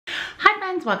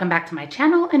friends, welcome back to my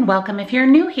channel and welcome if you're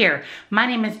new here. My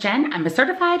name is Jen. I'm a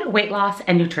certified weight loss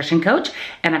and nutrition coach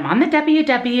and I'm on the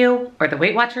WW or the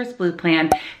Weight Watchers Blue Plan.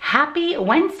 Happy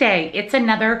Wednesday. It's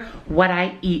another what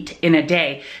I eat in a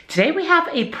day. Today we have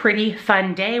a pretty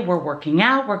fun day. We're working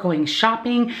out, we're going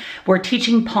shopping, we're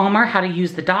teaching Palmer how to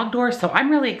use the dog door. So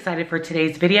I'm really excited for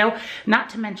today's video, not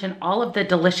to mention all of the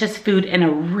delicious food and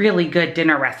a really good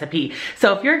dinner recipe.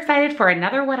 So if you're excited for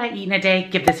another what I eat in a day,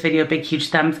 give this video a big, huge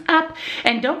thumbs up.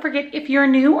 And don't forget, if you're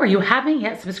new or you haven't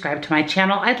yet subscribed to my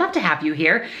channel, I'd love to have you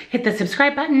here. Hit the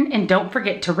subscribe button and don't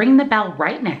forget to ring the bell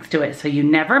right next to it so you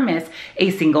never miss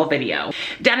a single video.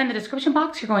 Down in the description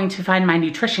box, you're going to find my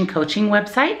nutrition coaching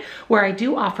website where I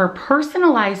do offer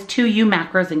personalized to you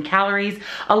macros and calories.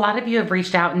 A lot of you have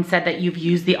reached out and said that you've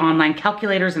used the online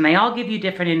calculators and they all give you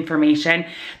different information.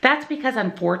 That's because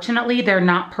unfortunately, they're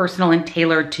not personal and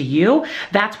tailored to you.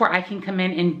 That's where I can come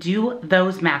in and do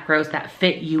those macros that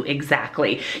fit you exactly.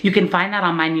 You can find that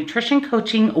on my nutrition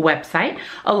coaching website,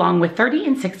 along with 30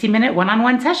 and 60-minute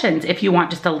one-on-one sessions if you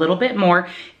want just a little bit more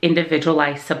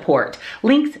individualized support.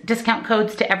 Links, discount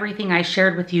codes to everything I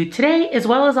shared with you today, as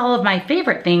well as all of my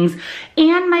favorite things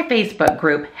and my Facebook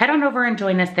group. Head on over and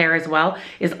join us there as well,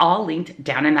 is all linked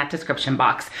down in that description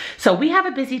box. So we have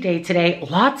a busy day today,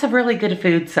 lots of really good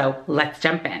food, so let's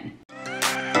jump in.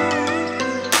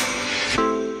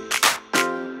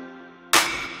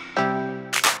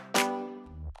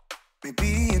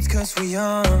 Cause we're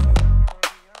young,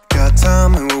 got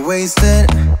time and we're wasted,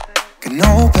 got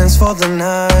no plans for the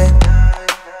night.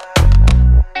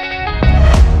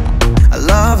 I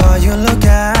love how you look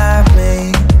at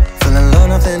me, feeling low,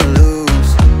 nothing to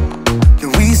lose.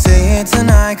 Can we stay here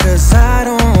tonight, cause I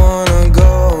don't wanna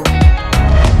go.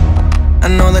 I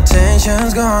know the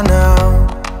tension's gone now,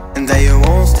 and that you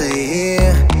won't stay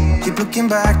here. Keep looking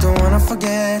back, don't wanna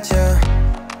forget you.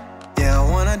 Yeah, I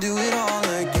wanna do it all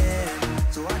again.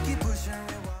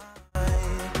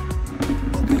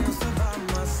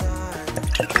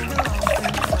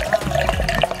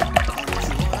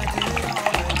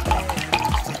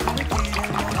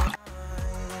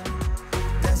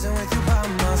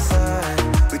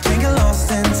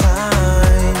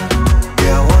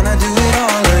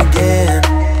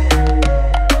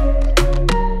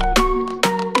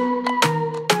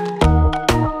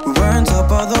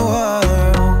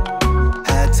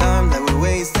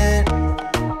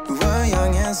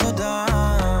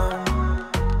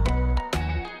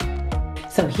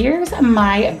 So here's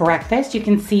my breakfast. You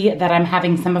can see that I'm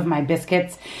having some of my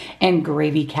biscuits and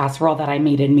gravy casserole that I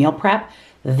made in meal prep.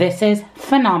 This is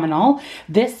phenomenal.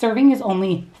 This serving is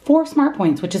only 4 smart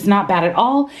points, which is not bad at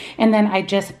all. And then I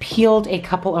just peeled a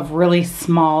couple of really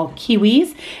small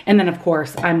kiwis. And then of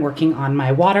course, I'm working on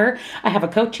my water. I have a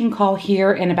coaching call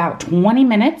here in about 20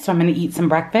 minutes. So I'm gonna eat some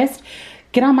breakfast,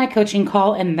 get on my coaching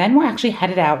call, and then we're actually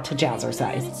headed out to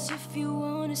Jazzercise.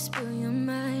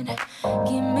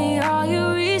 Give me all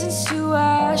your reasons to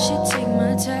why I should take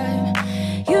my time.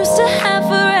 Used to have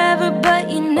forever,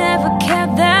 but you never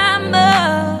cared that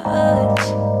much.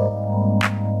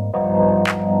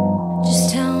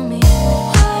 Just tell me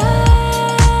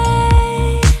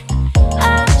why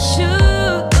I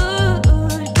should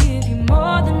give you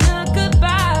more than a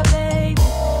goodbye, baby.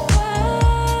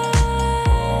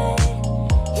 Why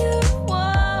you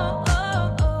won't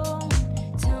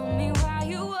tell me why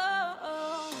you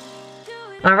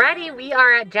won't. Alrighty, we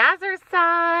are at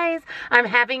Jazzercise. I'm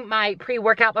having my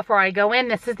pre-workout before I go in.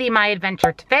 This is the My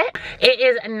Adventure to Fit. It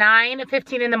is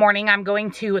 9:15 in the morning. I'm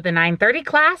going to the 9:30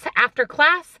 class. After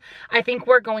class, I think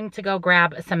we're going to go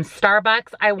grab some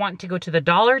Starbucks. I want to go to the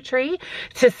Dollar Tree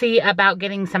to see about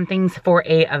getting some things for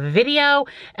a video.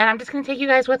 And I'm just gonna take you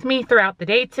guys with me throughout the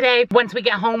day today. Once we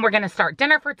get home, we're gonna start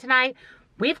dinner for tonight.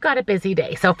 We've got a busy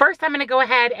day. So first I'm gonna go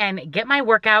ahead and get my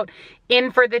workout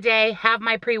in for the day, have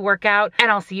my pre-workout, and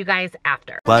I'll see you guys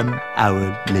after. 1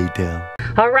 hour later.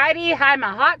 Alrighty, I'm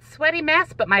a hot, sweaty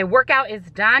mess, but my workout is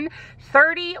done.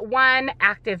 31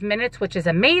 active minutes, which is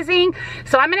amazing.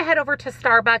 So I'm gonna head over to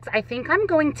Starbucks. I think I'm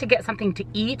going to get something to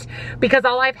eat because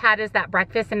all I've had is that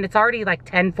breakfast and it's already like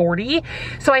 10:40.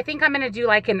 So I think I'm gonna do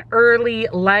like an early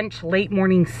lunch, late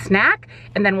morning snack,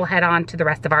 and then we'll head on to the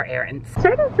rest of our errands.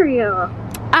 Starting for you.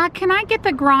 Can I get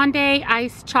the grande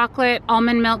iced chocolate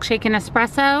almond milkshake and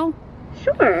espresso?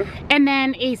 Sure. And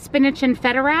then a spinach and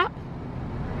feta wrap?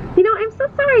 You know, I'm so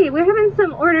sorry. We're having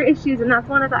some order issues and that's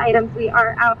one of the items we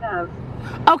are out of.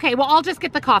 Okay, well, I'll just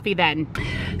get the coffee then.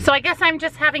 So I guess I'm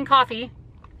just having coffee.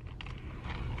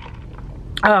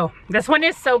 Oh, this one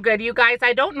is so good, you guys.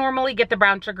 I don't normally get the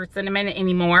brown sugar cinnamon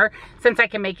anymore since I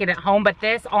can make it at home, but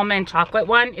this almond chocolate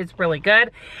one is really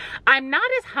good. I'm not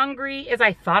as hungry as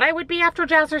I thought I would be after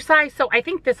Jazzercise, so I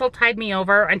think this will tide me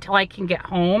over until I can get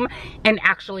home and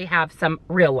actually have some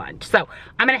real lunch. So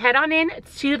I'm gonna head on in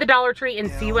to the Dollar Tree and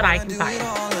see what I can find.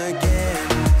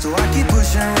 So I keep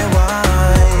pushing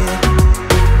rewind,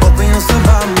 hoping you'll still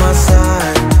by my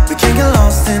side. We can't get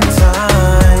lost in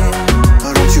time.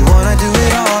 Oh, don't you wanna do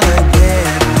it all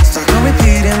again? Stuck on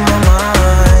repeat in my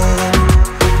mind,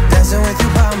 dancing with you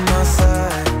by my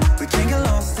side. We can't get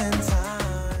lost in time.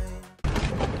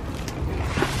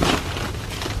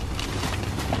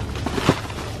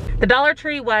 The Dollar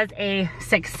Tree was a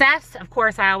success. Of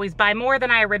course, I always buy more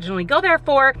than I originally go there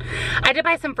for. I did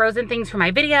buy some frozen things for my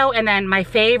video, and then my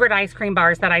favorite ice cream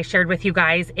bars that I shared with you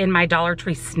guys in my Dollar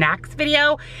Tree snacks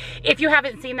video. If you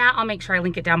haven't seen that, I'll make sure I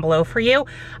link it down below for you.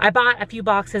 I bought a few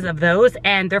boxes of those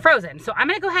and they're frozen. So I'm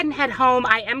gonna go ahead and head home.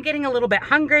 I am getting a little bit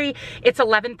hungry. It's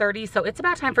 11:30, so it's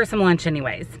about time for some lunch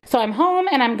anyways. So I'm home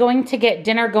and I'm going to get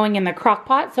dinner going in the crock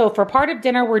pot. So for part of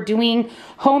dinner, we're doing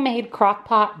homemade crock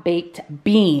pot baked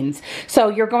beans. So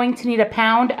you're going to need a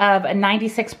pound of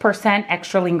 96%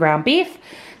 extra lean ground beef,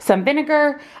 some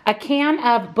vinegar, a can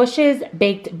of Bush's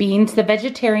baked beans. The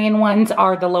vegetarian ones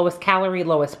are the lowest calorie,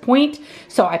 lowest point,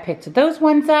 so I picked those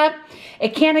ones up. A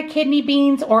can of kidney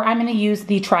beans, or I'm gonna use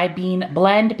the tri-bean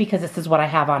blend because this is what I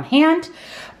have on hand.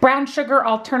 Brown sugar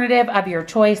alternative of your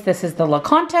choice. This is the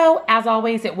LAKANTO. As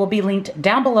always, it will be linked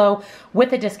down below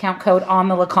with a discount code on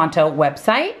the LAKANTO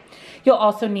website. You'll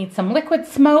also need some liquid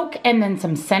smoke and then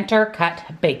some center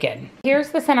cut bacon.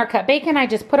 Here's the center cut bacon. I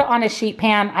just put it on a sheet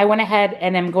pan. I went ahead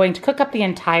and I'm going to cook up the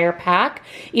entire pack,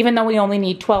 even though we only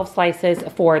need 12 slices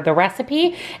for the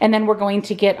recipe. And then we're going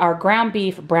to get our ground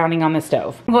beef browning on the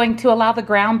stove. I'm going to allow the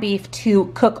ground beef to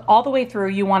cook all the way through.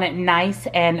 You want it nice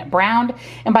and browned.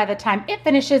 And by the time it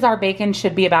finishes, our bacon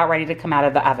should be about ready to come out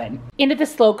of the oven. Into the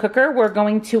slow cooker, we're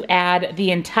going to add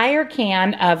the entire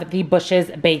can of the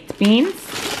Bush's baked beans,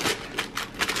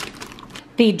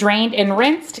 the drained and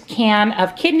rinsed can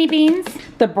of kidney beans,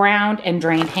 the browned and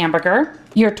drained hamburger,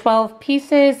 your 12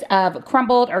 pieces of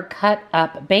crumbled or cut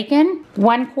up bacon,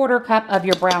 1/4 cup of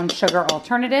your brown sugar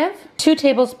alternative, 2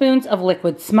 tablespoons of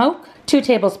liquid smoke, 2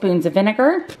 tablespoons of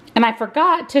vinegar, and I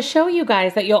forgot to show you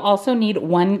guys that you'll also need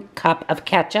 1 cup of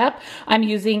ketchup. I'm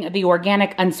using the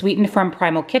organic unsweetened from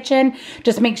Primal Kitchen.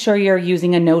 Just make sure you're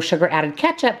using a no sugar added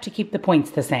ketchup to keep the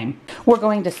points the same. We're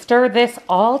going to stir this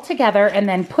all together and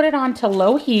then put it on to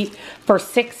low heat for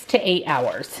 6 to 8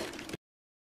 hours.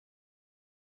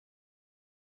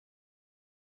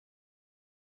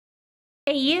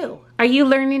 Hey you, are you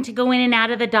learning to go in and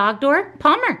out of the dog door?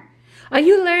 Palmer, are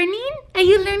you learning? Are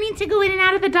you learning to go in and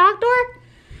out of the dog door?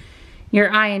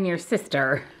 You're eyeing your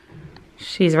sister.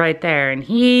 She's right there and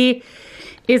he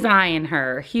is eyeing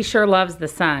her. He sure loves the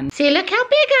sun. See, look how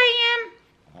big I am.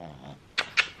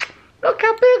 Look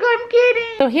how big I'm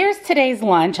getting. So here's today's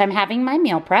lunch. I'm having my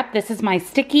meal prep. This is my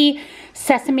sticky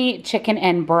sesame chicken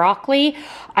and broccoli.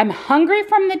 I'm hungry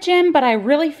from the gym, but I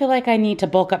really feel like I need to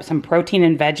bulk up some protein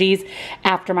and veggies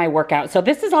after my workout. So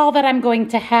this is all that I'm going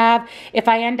to have. If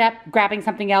I end up grabbing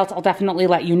something else, I'll definitely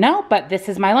let you know, but this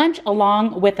is my lunch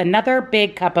along with another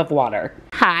big cup of water.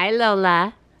 Hi,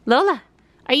 Lola. Lola,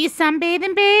 are you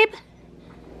sunbathing, babe?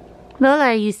 Lola,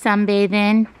 are you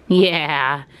sunbathing?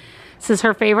 Yeah. This is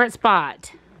her favorite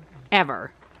spot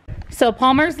ever. So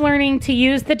Palmer's learning to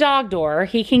use the dog door.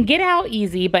 He can get out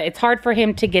easy, but it's hard for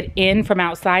him to get in from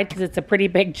outside because it's a pretty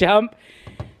big jump.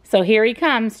 So here he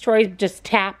comes. Troy just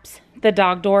taps the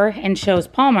dog door and shows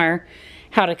Palmer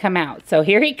how to come out. So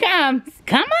here he comes.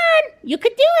 Come on, you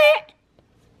could do it.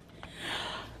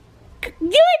 Do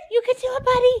it, you could do it,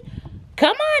 buddy.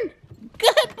 Come on.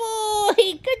 Good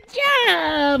boy, good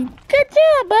job. Good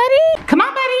job, buddy. Come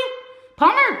on, buddy.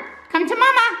 Palmer, come to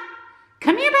mama.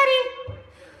 Come here, buddy.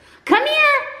 Come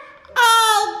here.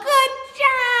 Oh, good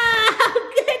job.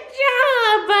 Good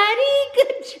job, buddy.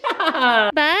 Good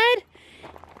job. Bud,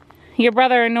 your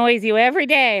brother annoys you every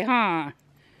day, huh?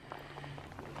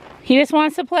 He just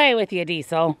wants to play with you,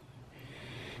 Diesel.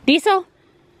 Diesel,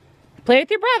 play with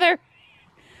your brother.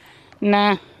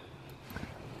 Nah.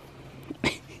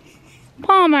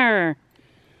 Palmer.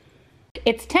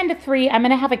 It's 10 to 3. I'm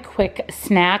going to have a quick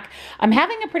snack. I'm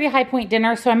having a pretty high point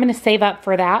dinner, so I'm going to save up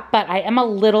for that, but I am a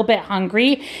little bit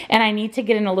hungry and I need to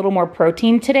get in a little more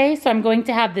protein today. So I'm going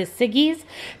to have this Siggy's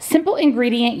simple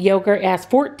ingredient yogurt. It has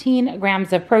 14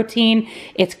 grams of protein.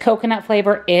 It's coconut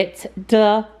flavor. It's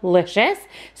delicious.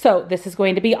 So this is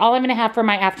going to be all I'm going to have for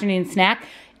my afternoon snack.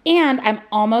 and I'm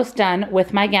almost done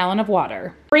with my gallon of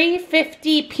water.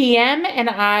 3:50 p.m. and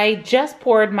I just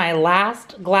poured my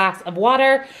last glass of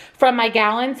water from my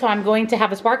gallon, so I'm going to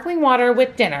have a sparkling water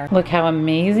with dinner. Look how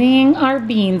amazing our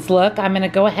beans look. I'm gonna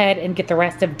go ahead and get the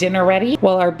rest of dinner ready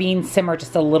while our beans simmer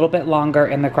just a little bit longer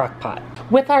in the crock pot.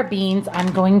 With our beans,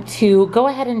 I'm going to go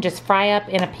ahead and just fry up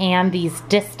in a pan these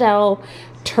Distel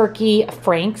turkey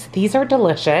franks. These are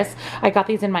delicious. I got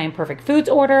these in my Imperfect Foods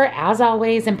order. As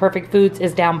always, Imperfect Foods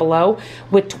is down below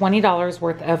with $20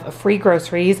 worth of free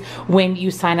groceries when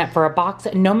you sign up for a box.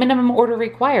 No minimum order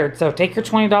required, so take your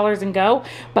 $20 and go.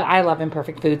 But I love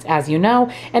Imperfect Foods, as you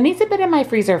know, and these have been in my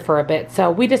freezer for a bit,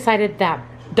 so we decided that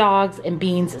dogs and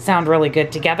beans sound really good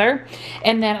together.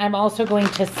 And then I'm also going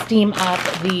to steam up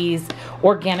these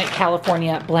organic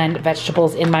California blend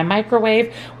vegetables in my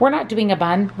microwave. We're not doing a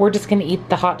bun. We're just gonna eat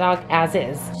the hot dog as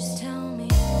is. Just tell me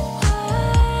why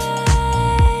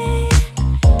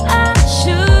I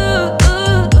should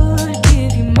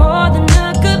give you more than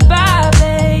a goodbye,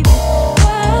 baby.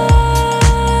 Why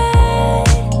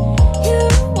you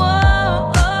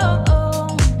won't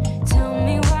tell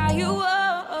me why you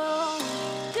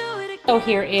won't do it again. So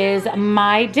here is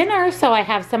my dinner. So I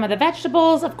have some of the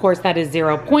vegetables. Of course, that is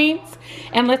 0 points.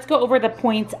 And let's go over the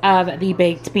points of the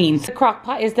baked beans. The crock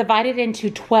pot is divided into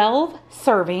 12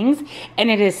 servings, and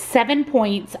it is 7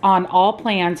 points on all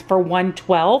plans for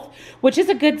 1/12, which is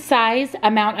a good size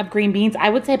amount of green beans. I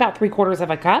would say about 3/4 of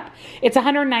a cup. It's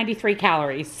 193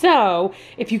 calories. So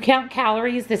if you count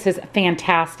calories, this is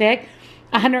fantastic.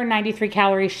 193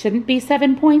 calories shouldn't be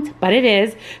 7 points, but it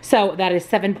is. So that is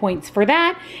 7 points for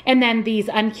that. And then these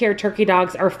uncured turkey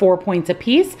dogs are 4 points a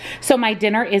piece. So my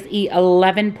dinner is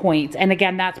 11 points. And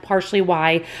again, that's partially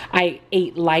why I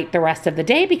ate light the rest of the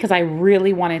day, because I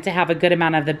really wanted to have a good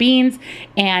amount of the beans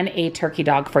and a turkey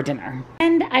dog for dinner.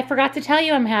 And I forgot to tell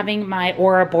you, I'm having my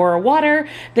Ora Bora water.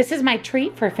 This is my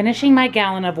treat for finishing my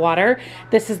gallon of water.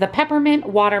 This is the peppermint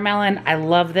watermelon. I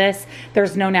love this.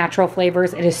 There's no natural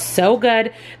flavors. It is so good.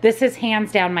 This is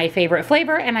hands down my favorite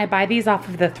flavor, and I buy these off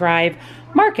of the THRYVE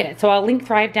market. So I'll link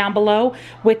THRYVE down below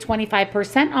with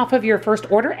 25% off of your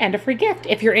first order and a free gift.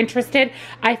 If you're interested,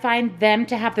 I find them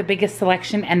to have the biggest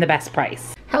selection and the best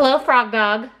price. Hello, frog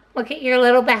dog. Look at your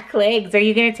little back legs. Are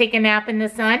you gonna take a nap in the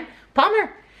sun? Palmer,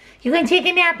 you gonna take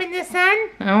a nap in the sun?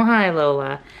 Oh, hi,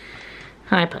 Lola.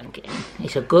 Hi, Pumpkin.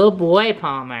 He's a good boy,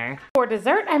 Palmer. For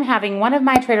dessert, I'm having one of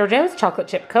my Trader Joe's chocolate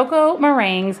chip cocoa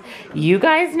meringues. You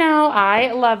guys know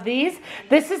I love these.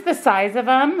 This is the size of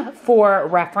them for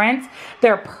reference.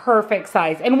 They're perfect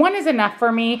size, and one is enough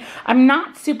for me. I'm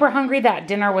not super hungry. That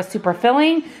dinner was super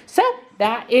filling. So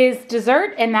that is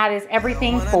dessert, and that is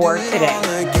everything for today.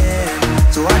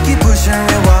 So I keep pushing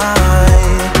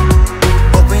rewind,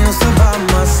 hoping you'll still by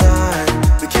my side.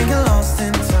 We can't get lost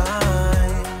in time.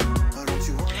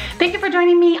 Thank you for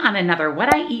joining me on another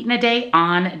What I Eat in a Day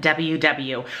on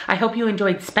WW. I hope you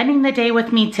enjoyed spending the day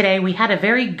with me today. We had a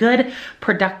very good,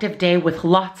 productive day with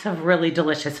lots of really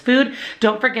delicious food.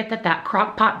 Don't forget that that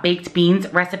crock pot baked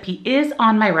beans recipe is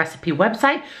on my recipe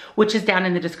website, which is down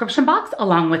in the description box,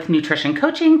 along with nutrition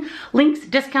coaching, links,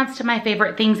 discounts to my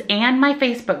favorite things, and my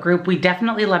Facebook group. We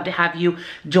definitely love to have you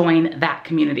join that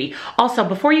community. Also,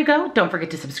 before you go, don't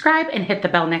forget to subscribe and hit the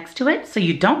bell next to it so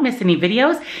you don't miss any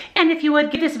videos. And if you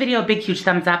would, give this video a big, huge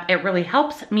thumbs up. It really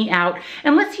helps me out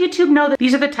and lets YouTube know that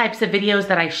these are the types of videos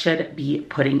that I should be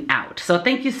putting out. So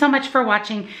thank you so much for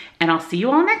watching, and I'll see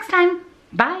you all next time.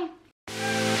 Bye.